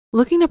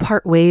Looking to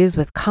part ways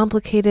with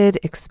complicated,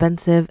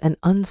 expensive, and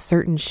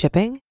uncertain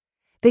shipping?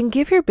 Then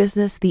give your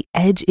business the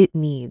edge it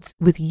needs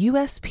with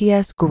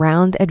USPS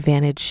Ground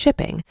Advantage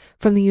shipping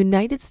from the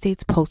United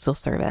States Postal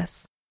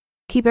Service.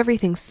 Keep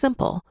everything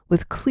simple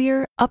with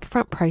clear,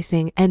 upfront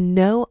pricing and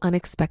no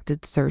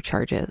unexpected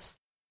surcharges.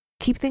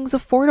 Keep things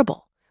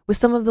affordable with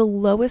some of the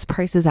lowest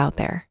prices out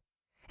there.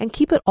 And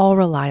keep it all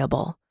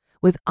reliable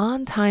with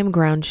on-time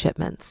ground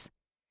shipments.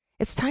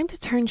 It's time to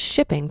turn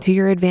shipping to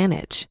your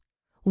advantage.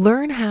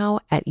 Learn how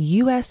at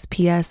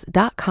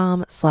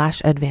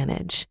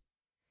USPS.com/advantage.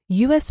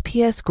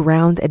 USPS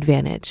Ground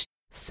Advantage.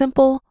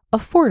 Simple,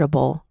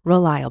 affordable,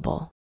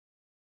 reliable.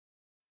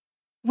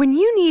 When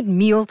you need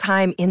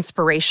mealtime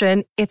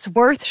inspiration, it's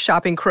worth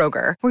shopping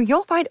Kroger, where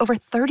you'll find over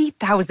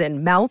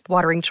 30,000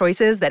 mouth-watering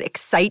choices that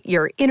excite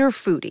your inner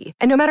foodie.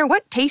 And no matter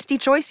what tasty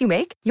choice you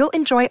make, you'll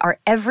enjoy our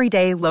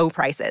everyday low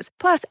prices,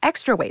 plus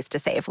extra ways to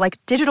save, like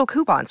digital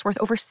coupons worth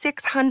over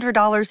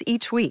 $600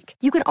 each week.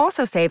 You can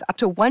also save up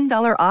to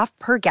 $1 off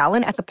per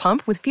gallon at the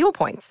pump with fuel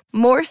points.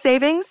 More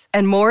savings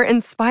and more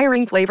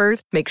inspiring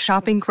flavors make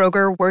shopping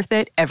Kroger worth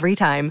it every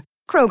time.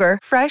 Kroger,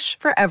 fresh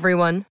for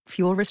everyone.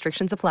 Fuel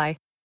restrictions apply.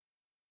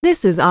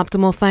 This is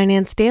Optimal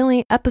Finance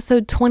Daily,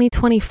 episode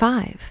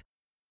 2025.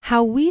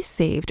 How we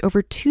saved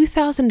over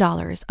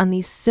 $2,000 on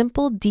these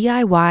simple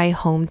DIY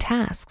home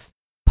tasks.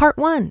 Part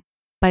 1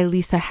 by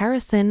Lisa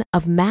Harrison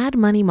of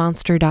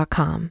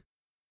MadMoneyMonster.com.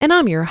 And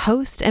I'm your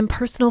host and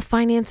personal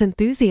finance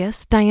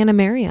enthusiast, Diana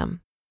Merriam.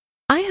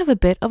 I have a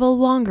bit of a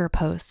longer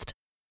post.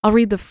 I'll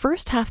read the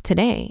first half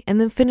today and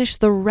then finish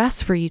the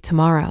rest for you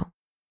tomorrow.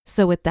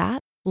 So with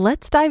that,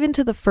 let's dive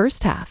into the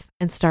first half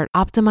and start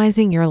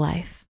optimizing your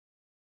life.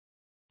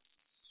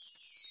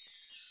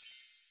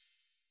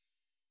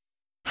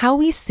 How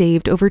we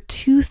saved over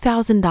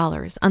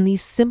 $2,000 on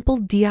these simple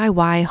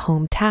DIY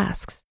home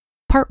tasks.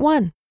 Part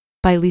 1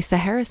 by Lisa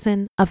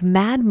Harrison of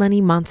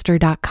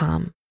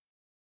MadMoneyMonster.com.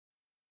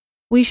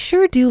 We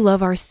sure do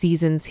love our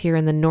seasons here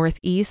in the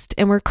Northeast,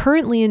 and we're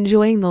currently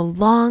enjoying the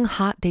long,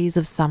 hot days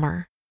of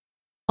summer.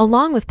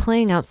 Along with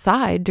playing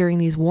outside during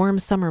these warm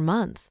summer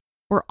months,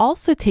 we're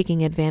also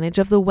taking advantage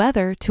of the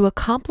weather to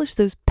accomplish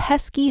those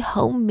pesky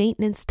home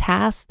maintenance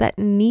tasks that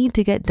need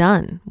to get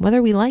done,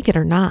 whether we like it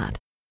or not.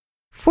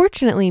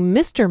 Fortunately,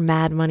 Mr.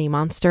 Mad Money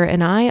Monster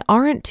and I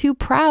aren't too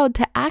proud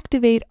to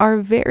activate our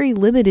very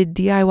limited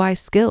DIY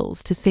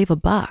skills to save a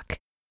buck.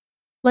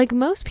 Like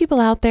most people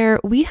out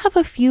there, we have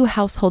a few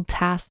household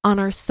tasks on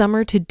our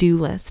summer to-do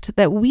list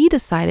that we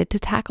decided to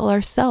tackle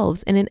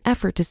ourselves in an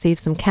effort to save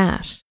some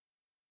cash.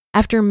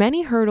 After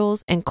many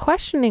hurdles and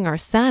questioning our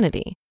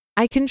sanity,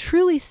 I can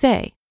truly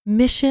say,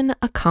 mission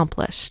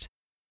accomplished.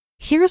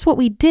 Here's what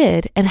we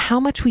did and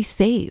how much we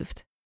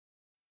saved.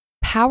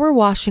 Power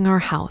washing our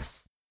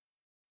house.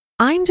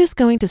 I'm just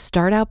going to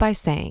start out by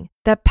saying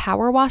that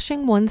power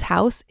washing one's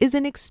house is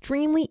an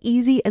extremely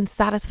easy and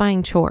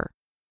satisfying chore.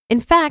 In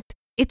fact,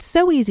 it's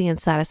so easy and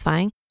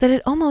satisfying that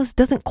it almost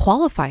doesn't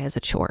qualify as a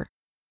chore.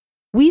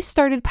 We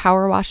started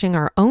power washing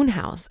our own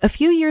house a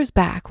few years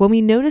back when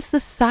we noticed the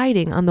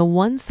siding on the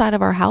one side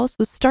of our house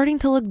was starting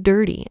to look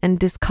dirty and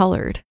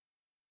discolored.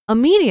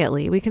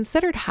 Immediately, we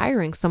considered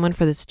hiring someone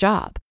for this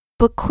job,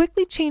 but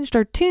quickly changed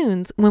our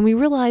tunes when we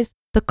realized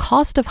the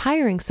cost of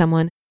hiring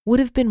someone would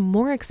have been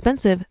more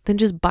expensive than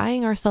just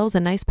buying ourselves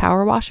a nice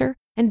power washer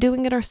and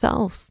doing it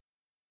ourselves.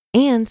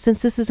 And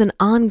since this is an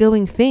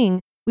ongoing thing,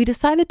 we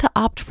decided to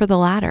opt for the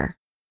latter.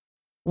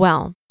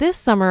 Well, this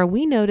summer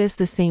we noticed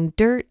the same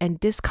dirt and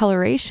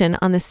discoloration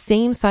on the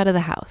same side of the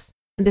house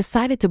and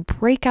decided to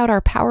break out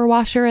our power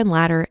washer and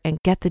ladder and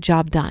get the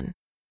job done.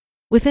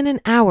 Within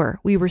an hour,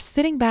 we were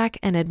sitting back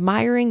and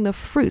admiring the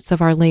fruits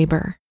of our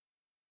labor.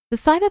 The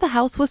side of the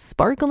house was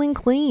sparkling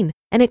clean,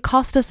 and it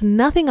cost us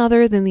nothing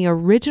other than the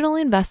original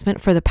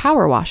investment for the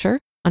power washer,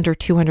 under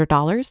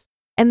 $200,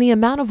 and the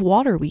amount of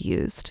water we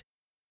used.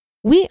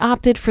 We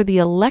opted for the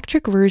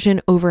electric version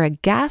over a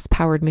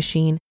gas-powered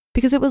machine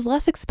because it was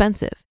less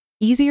expensive,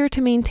 easier to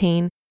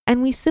maintain,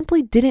 and we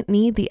simply didn't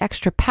need the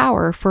extra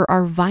power for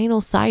our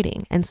vinyl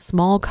siding and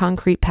small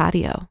concrete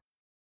patio.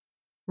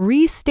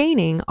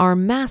 Restaining our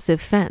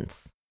massive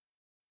fence.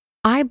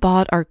 I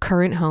bought our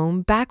current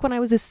home back when I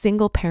was a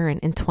single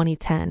parent in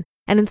 2010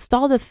 and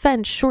installed a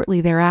fence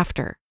shortly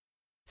thereafter.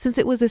 Since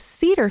it was a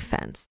cedar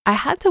fence, I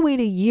had to wait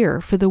a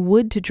year for the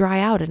wood to dry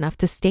out enough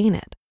to stain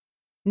it.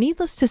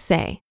 Needless to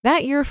say,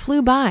 that year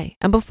flew by,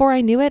 and before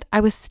I knew it,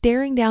 I was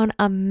staring down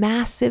a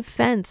massive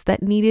fence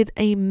that needed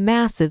a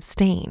massive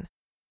stain.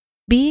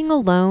 Being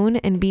alone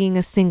and being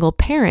a single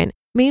parent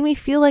made me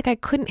feel like I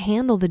couldn't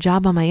handle the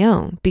job on my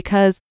own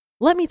because,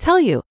 let me tell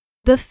you,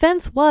 the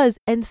fence was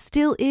and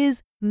still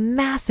is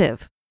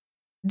massive.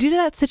 Due to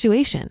that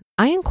situation,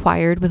 I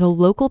inquired with a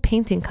local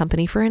painting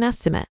company for an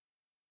estimate.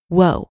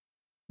 Whoa,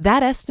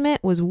 that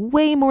estimate was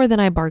way more than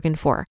I bargained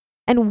for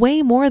and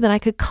way more than I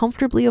could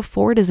comfortably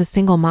afford as a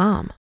single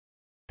mom.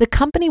 The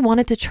company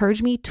wanted to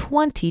charge me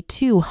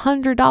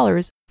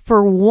 $2,200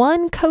 for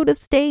one coat of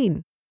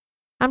stain.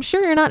 I'm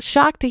sure you're not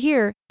shocked to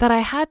hear that I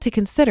had to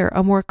consider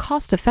a more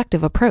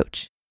cost-effective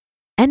approach.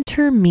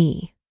 Enter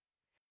me.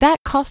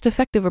 That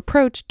cost-effective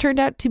approach turned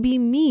out to be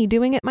me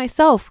doing it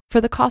myself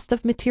for the cost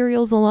of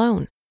materials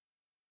alone.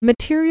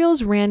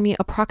 Materials ran me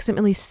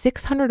approximately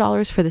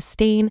 $600 for the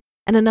stain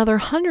and another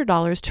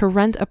 $100 to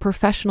rent a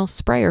professional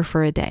sprayer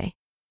for a day.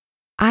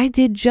 I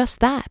did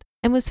just that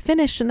and was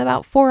finished in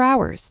about 4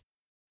 hours.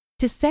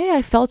 To say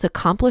I felt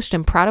accomplished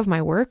and proud of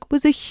my work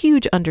was a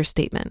huge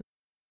understatement.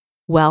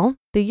 Well,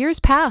 the years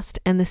passed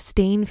and the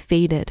stain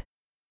faded.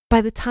 By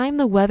the time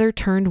the weather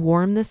turned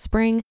warm this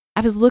spring,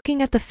 I was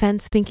looking at the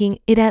fence thinking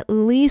it at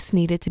least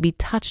needed to be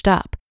touched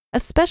up,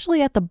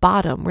 especially at the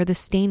bottom where the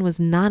stain was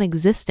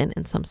non-existent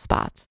in some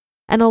spots,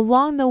 and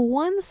along the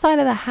one side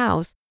of the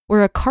house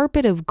where a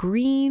carpet of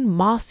green,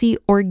 mossy,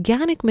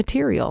 organic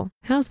material,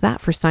 how's that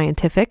for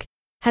scientific,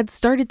 had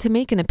started to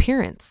make an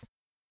appearance.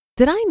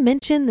 Did I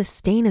mention the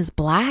stain is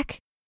black?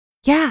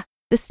 Yeah,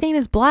 the stain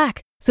is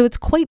black, so it's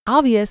quite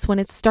obvious when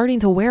it's starting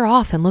to wear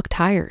off and look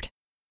tired.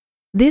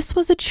 This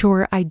was a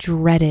chore I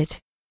dreaded.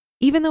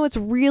 Even though it's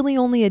really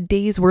only a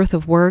day's worth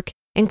of work,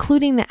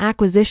 including the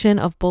acquisition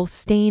of both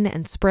stain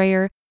and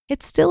sprayer,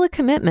 it's still a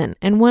commitment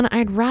and one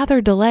I'd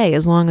rather delay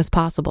as long as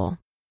possible.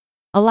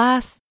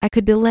 Alas, I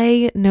could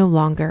delay no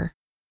longer.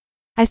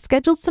 I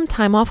scheduled some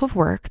time off of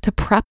work to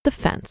prep the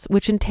fence,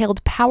 which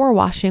entailed power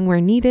washing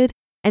where needed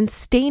and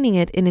staining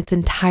it in its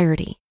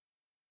entirety.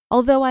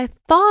 Although I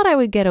thought I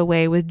would get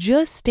away with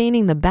just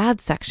staining the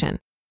bad section,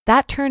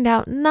 that turned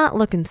out not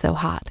looking so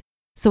hot.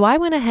 So I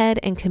went ahead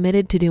and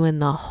committed to doing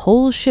the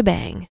whole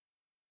shebang.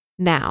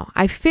 Now,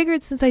 I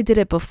figured since I did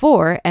it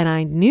before and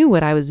I knew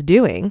what I was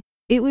doing,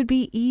 it would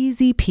be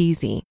easy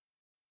peasy.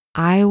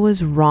 I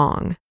was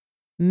wrong.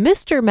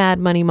 Mr. Mad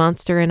Money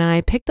Monster and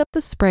I picked up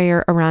the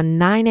sprayer around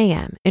 9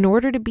 a.m. in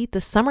order to beat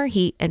the summer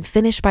heat and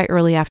finish by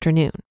early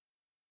afternoon.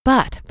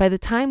 But by the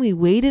time we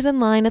waited in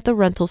line at the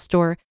rental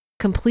store,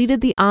 completed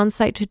the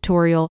on-site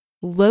tutorial,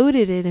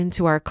 loaded it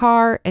into our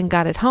car, and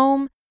got it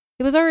home,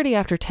 it was already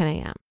after 10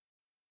 a.m.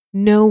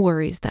 No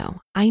worries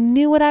though, I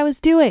knew what I was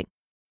doing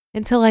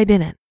until I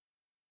didn't.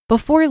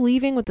 Before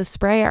leaving with the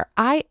sprayer,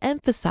 I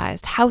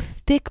emphasized how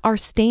thick our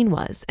stain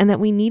was and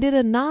that we needed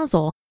a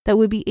nozzle that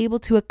would be able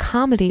to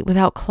accommodate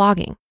without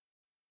clogging.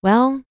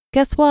 Well,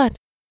 guess what?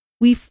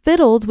 We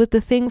fiddled with the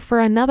thing for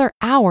another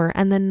hour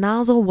and the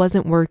nozzle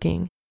wasn't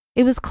working.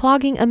 It was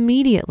clogging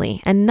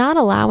immediately and not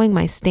allowing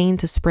my stain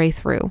to spray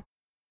through.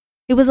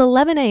 It was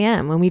 11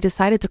 a.m. when we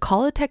decided to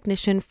call a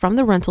technician from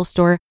the rental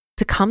store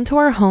to come to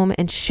our home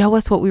and show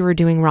us what we were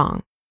doing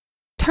wrong.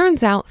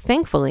 Turns out,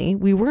 thankfully,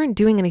 we weren't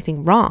doing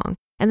anything wrong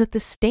and that the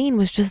stain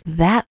was just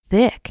that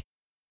thick.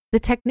 The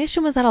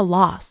technician was at a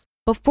loss,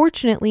 but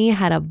fortunately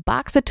had a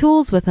box of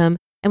tools with him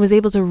and was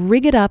able to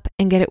rig it up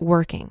and get it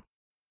working.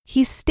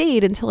 He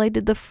stayed until I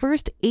did the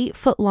first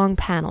 8-foot-long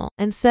panel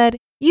and said,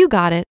 "You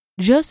got it,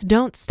 just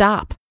don't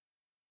stop."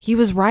 He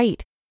was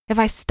right. If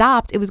I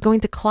stopped, it was going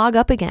to clog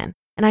up again,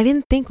 and I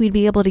didn't think we'd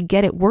be able to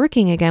get it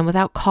working again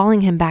without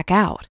calling him back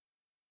out.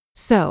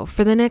 So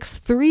for the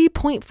next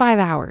 3.5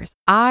 hours,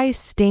 I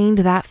stained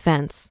that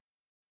fence.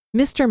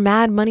 Mr.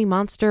 Mad Money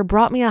Monster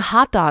brought me a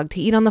hot dog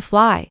to eat on the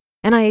fly,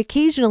 and I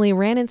occasionally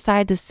ran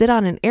inside to sit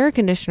on an air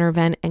conditioner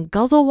vent and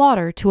guzzle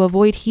water to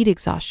avoid heat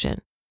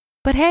exhaustion.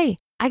 But hey,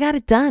 I got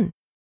it done.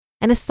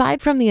 And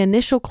aside from the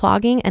initial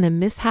clogging and a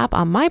mishap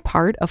on my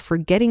part of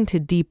forgetting to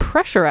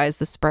depressurize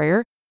the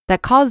sprayer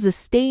that caused the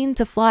stain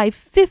to fly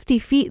 50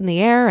 feet in the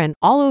air and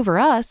all over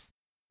us,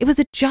 it was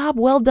a job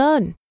well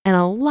done and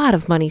a lot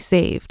of money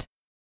saved.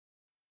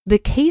 The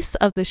case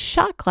of the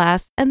shot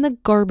glass and the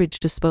garbage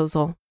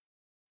disposal.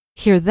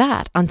 Hear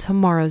that on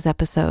tomorrow's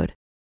episode.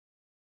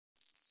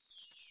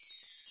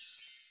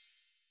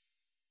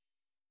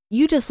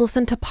 You just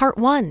listened to part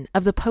 1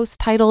 of the post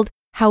titled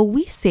How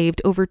We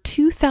Saved Over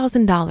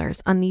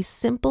 $2,000 on These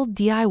Simple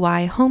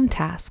DIY Home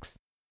Tasks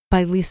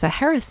by Lisa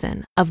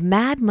Harrison of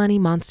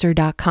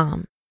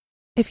MadMoneyMonster.com.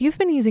 If you've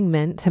been using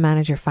Mint to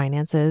manage your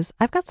finances,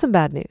 I've got some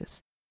bad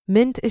news.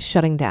 Mint is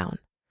shutting down.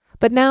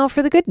 But now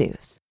for the good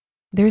news.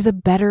 There's a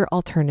better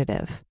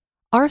alternative.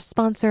 Our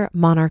sponsor,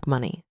 Monarch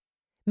Money.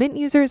 Mint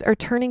users are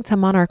turning to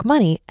Monarch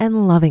Money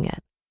and loving it.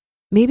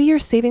 Maybe you're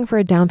saving for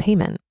a down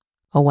payment,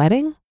 a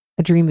wedding,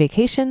 a dream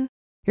vacation,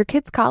 your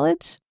kid's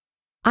college.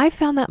 I've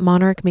found that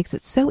Monarch makes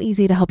it so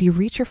easy to help you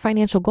reach your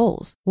financial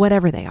goals,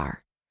 whatever they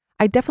are.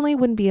 I definitely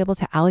wouldn't be able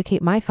to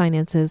allocate my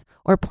finances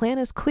or plan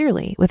as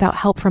clearly without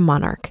help from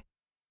Monarch.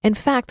 In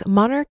fact,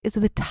 Monarch is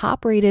the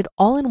top-rated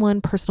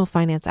all-in-one personal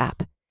finance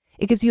app.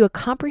 It gives you a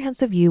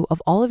comprehensive view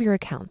of all of your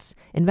accounts,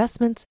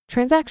 investments,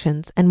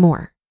 transactions, and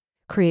more.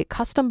 Create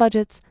custom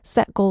budgets,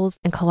 set goals,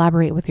 and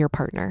collaborate with your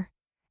partner.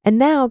 And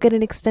now get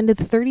an extended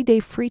 30-day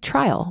free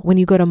trial when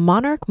you go to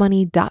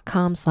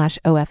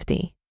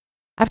monarchmoney.com/OFD.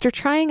 After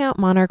trying out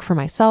Monarch for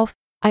myself,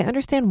 I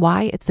understand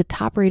why it's the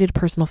top-rated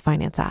personal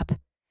finance app.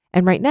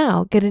 And right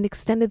now, get an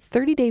extended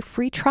 30-day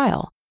free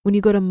trial when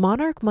you go to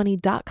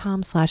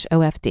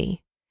monarchmoney.com/OFD.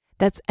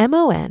 That's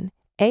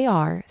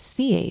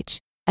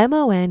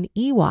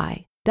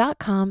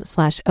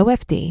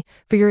monarchmoney.com/OFD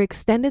for your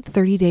extended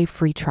 30-day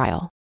free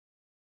trial.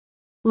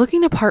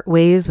 Looking to part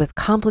ways with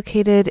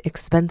complicated,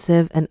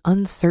 expensive, and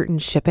uncertain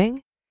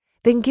shipping?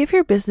 Then give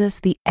your business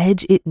the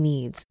edge it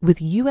needs with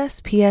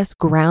USPS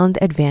Ground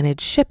Advantage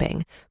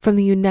shipping from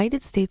the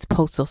United States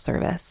Postal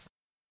Service.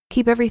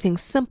 Keep everything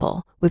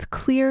simple with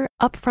clear,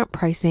 upfront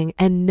pricing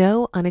and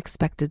no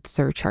unexpected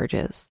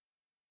surcharges.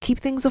 Keep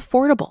things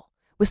affordable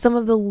with some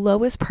of the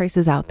lowest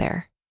prices out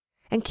there.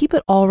 And keep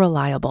it all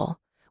reliable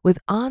with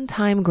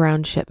on-time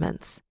ground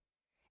shipments.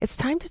 It's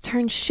time to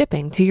turn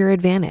shipping to your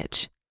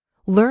advantage.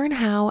 Learn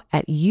how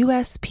at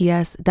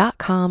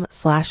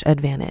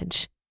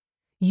USPS.com/advantage.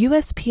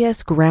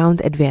 USPS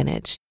Ground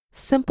Advantage.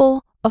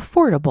 Simple,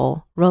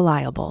 affordable,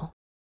 reliable.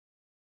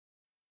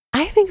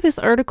 I think this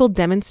article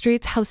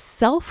demonstrates how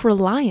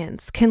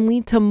self-reliance can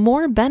lead to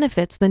more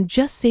benefits than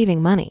just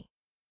saving money.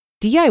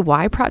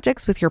 DIY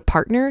projects with your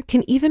partner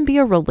can even be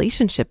a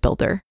relationship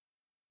builder.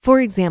 For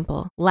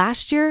example,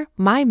 last year,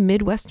 my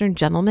Midwestern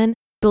gentleman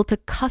built a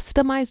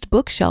customized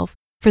bookshelf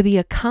for the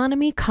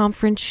Economy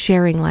Conference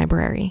Sharing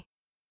Library.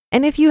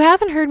 And if you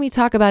haven't heard me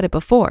talk about it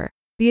before,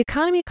 the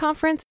Economy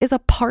Conference is a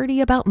party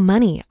about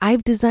money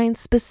I've designed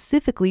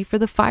specifically for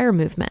the FIRE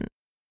movement.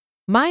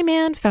 My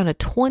man found a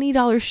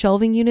 $20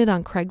 shelving unit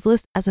on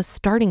Craigslist as a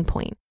starting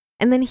point,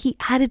 and then he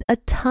added a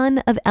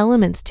ton of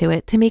elements to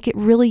it to make it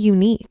really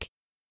unique.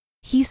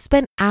 He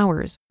spent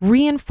hours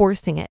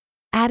reinforcing it,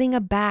 adding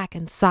a back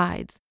and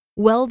sides,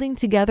 welding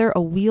together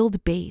a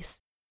wheeled base,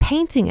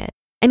 painting it,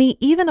 and he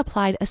even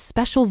applied a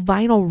special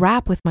vinyl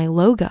wrap with my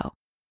logo.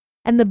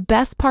 And the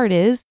best part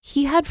is,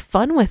 he had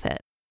fun with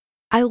it.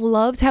 I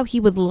loved how he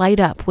would light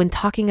up when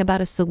talking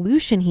about a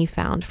solution he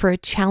found for a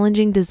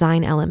challenging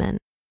design element.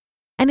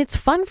 And it's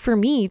fun for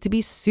me to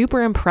be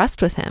super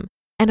impressed with him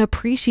and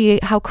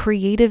appreciate how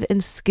creative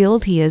and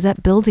skilled he is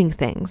at building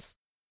things.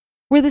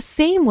 We're the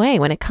same way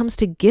when it comes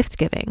to gift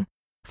giving.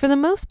 For the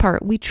most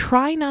part, we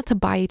try not to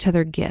buy each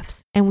other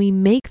gifts and we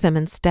make them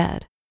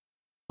instead.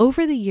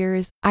 Over the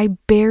years, I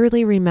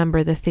barely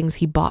remember the things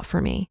he bought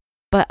for me,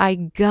 but I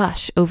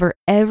gush over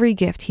every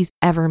gift he's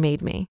ever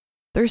made me.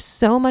 They're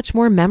so much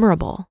more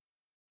memorable.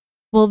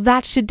 Well,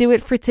 that should do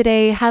it for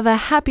today. Have a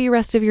happy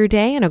rest of your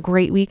day and a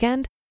great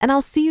weekend, and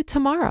I'll see you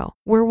tomorrow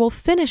where we'll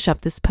finish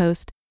up this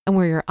post and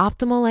where your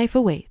optimal life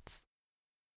awaits.